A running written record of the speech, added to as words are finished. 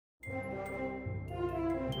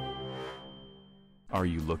Are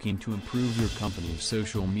you looking to improve your company's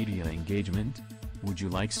social media engagement? Would you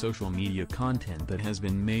like social media content that has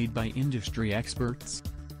been made by industry experts?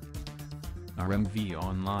 RMV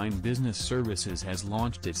Online Business Services has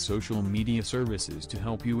launched its social media services to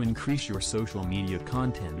help you increase your social media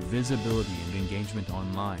content visibility and engagement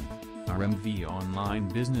online. RMV Online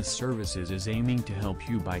Business Services is aiming to help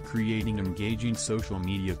you by creating engaging social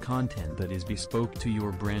media content that is bespoke to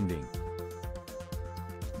your branding.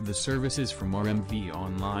 The services from RMV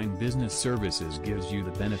Online Business Services gives you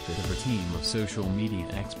the benefit of a team of social media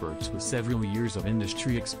experts with several years of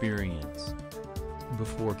industry experience.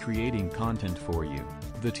 Before creating content for you,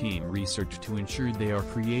 the team researched to ensure they are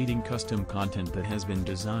creating custom content that has been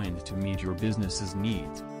designed to meet your business's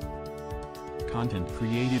needs. Content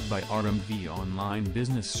created by RMV Online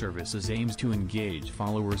Business Services aims to engage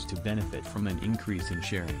followers to benefit from an increase in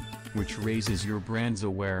sharing, which raises your brand's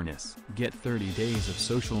awareness. Get 30 days of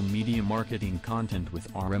social media marketing content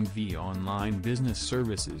with RMV Online Business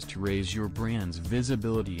Services to raise your brand's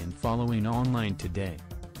visibility and following online today.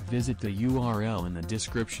 Visit the URL in the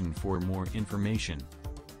description for more information.